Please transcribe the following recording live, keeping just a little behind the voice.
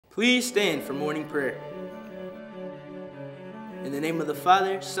Please stand for morning prayer. In the name of the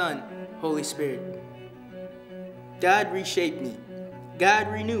Father, Son, Holy Spirit. God, reshape me.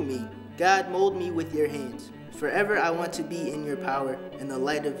 God, renew me. God, mold me with your hands. Forever I want to be in your power and the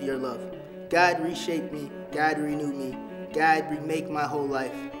light of your love. God, reshape me. God, renew me. God, remake my whole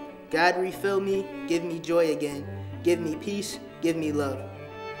life. God, refill me. Give me joy again. Give me peace. Give me love.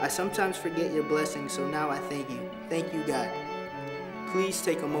 I sometimes forget your blessings, so now I thank you. Thank you, God. Please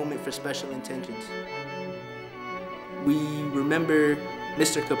take a moment for special intentions. We remember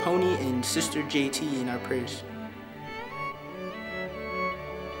Mr. Capone and Sister JT in our prayers.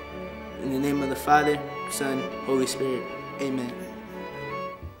 In the name of the Father, Son, Holy Spirit. Amen.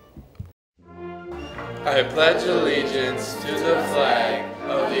 I pledge allegiance to the flag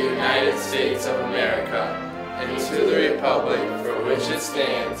of the United States of America and to the republic for which it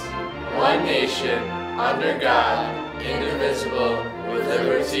stands, one nation, under God, indivisible, with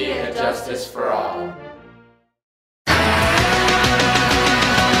liberty and justice for all.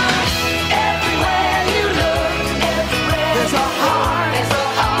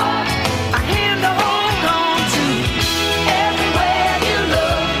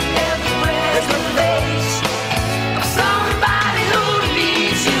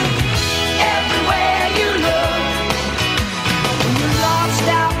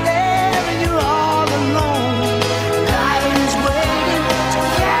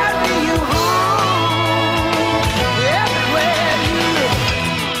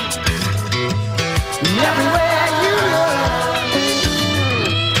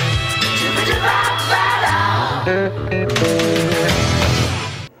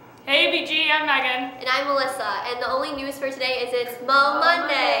 Hey BG, I'm Megan. And I'm Melissa, and the only news for today is it's Mo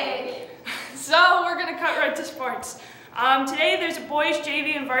Monday. So we're gonna cut right to sports. Today there's a boys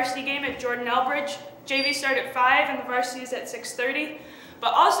JV and varsity game at Jordan Elbridge. JV start at 5 and the varsity is at 6:30.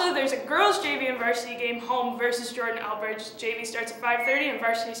 But also there's a girls JV and varsity game home versus Jordan Elbridge. JV starts at 5:30 and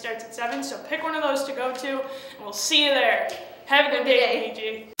varsity starts at 7. So pick one of those to go to, and we'll see you there. Have a good day,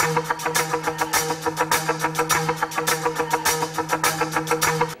 BG.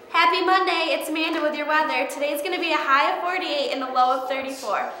 Happy Monday, it's Amanda with your weather. Today's going to be a high of 48 and a low of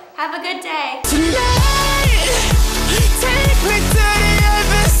 34. Have a good day.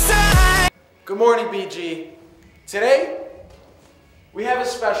 Good morning, BG. Today, we have a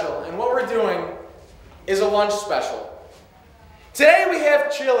special, and what we're doing is a lunch special. Today we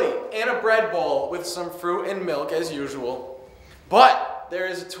have chili and a bread bowl with some fruit and milk as usual. But there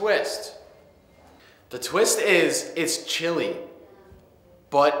is a twist. The twist is it's chili,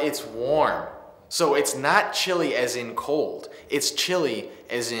 but it's warm. So it's not chili as in cold. It's chili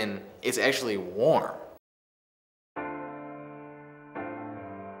as in it's actually warm.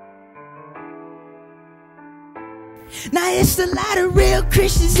 Now it's a lot of real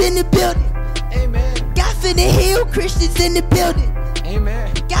Christians in the building. Amen. God finna heal Christians in the building.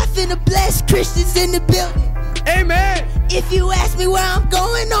 Amen. God finna bless Christians in the building. Amen. If you ask me where I'm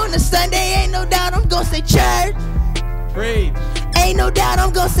going on a Sunday, ain't no doubt I'm gonna say church. Preach. Ain't no doubt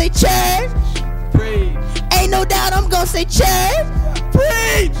I'm gonna say church. Preach. Ain't no doubt I'm gonna say church.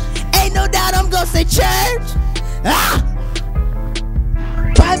 Preach. Ain't no doubt I'm gonna say church. Ah!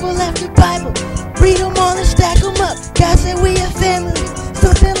 Bible after Bible, read them all and stack them up. God said we a family,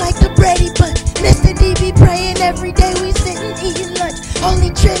 something like the Brady Bunch. Mr. D be praying every day, we sitting eating lunch.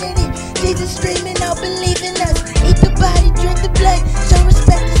 Holy Trinity, Jesus screaming out, believe in us. Eat the body, drink the blood, show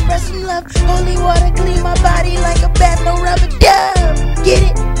respect, express some love. Holy water, clean my body like a bath, no rubber dub. Get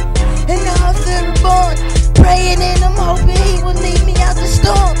it? And now I feel reborn, praying and I'm hoping he will lead me out the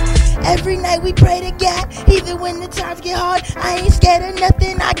storm. Every night we pray to God, even when the times get hard. I ain't scared of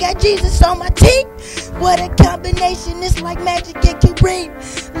nothing, I got Jesus on my team. What a combination, it's like magic and Kareem.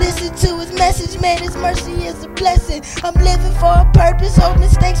 Listen to his message, man, his mercy is a blessing. I'm living for a purpose, hope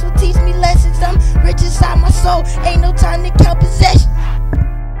mistakes will teach me lessons. I'm rich inside my soul, ain't no time to count possessions.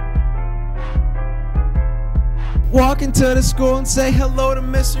 Walk into the school and say hello to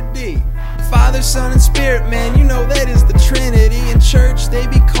Mr. D. Father, Son, and Spirit, man, you know that is the Trinity. In church, they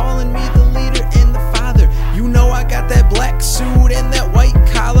be calling me the leader and the father. You know I got that black suit and that white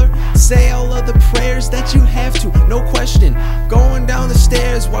collar. Say all of the prayers that you have to, no question. Going down the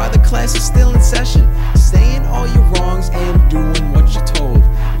stairs while the class is still in session. Saying all your wrongs and doing what you're told.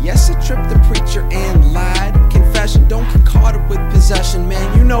 Yes, I tripped the preacher and lied. Confession, don't get caught up with possession,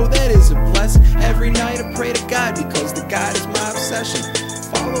 man, you know that is a blessing. Every night I pray to God because the God is my obsession.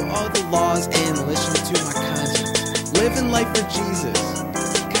 Follow all the laws and listen to my conscience. Living life for Jesus,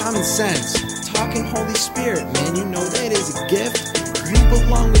 common sense. Talking Holy Spirit, man, you know that is a gift. You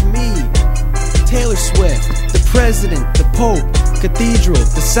belong with me. Taylor Swift, the president, the pope, cathedral,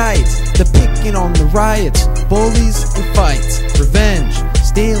 the sights, the picking on the riots, bullies and fights, revenge,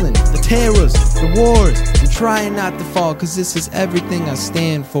 stealing, the terrors, the wars. I'm trying not to fall, cause this is everything I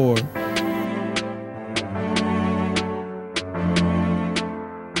stand for.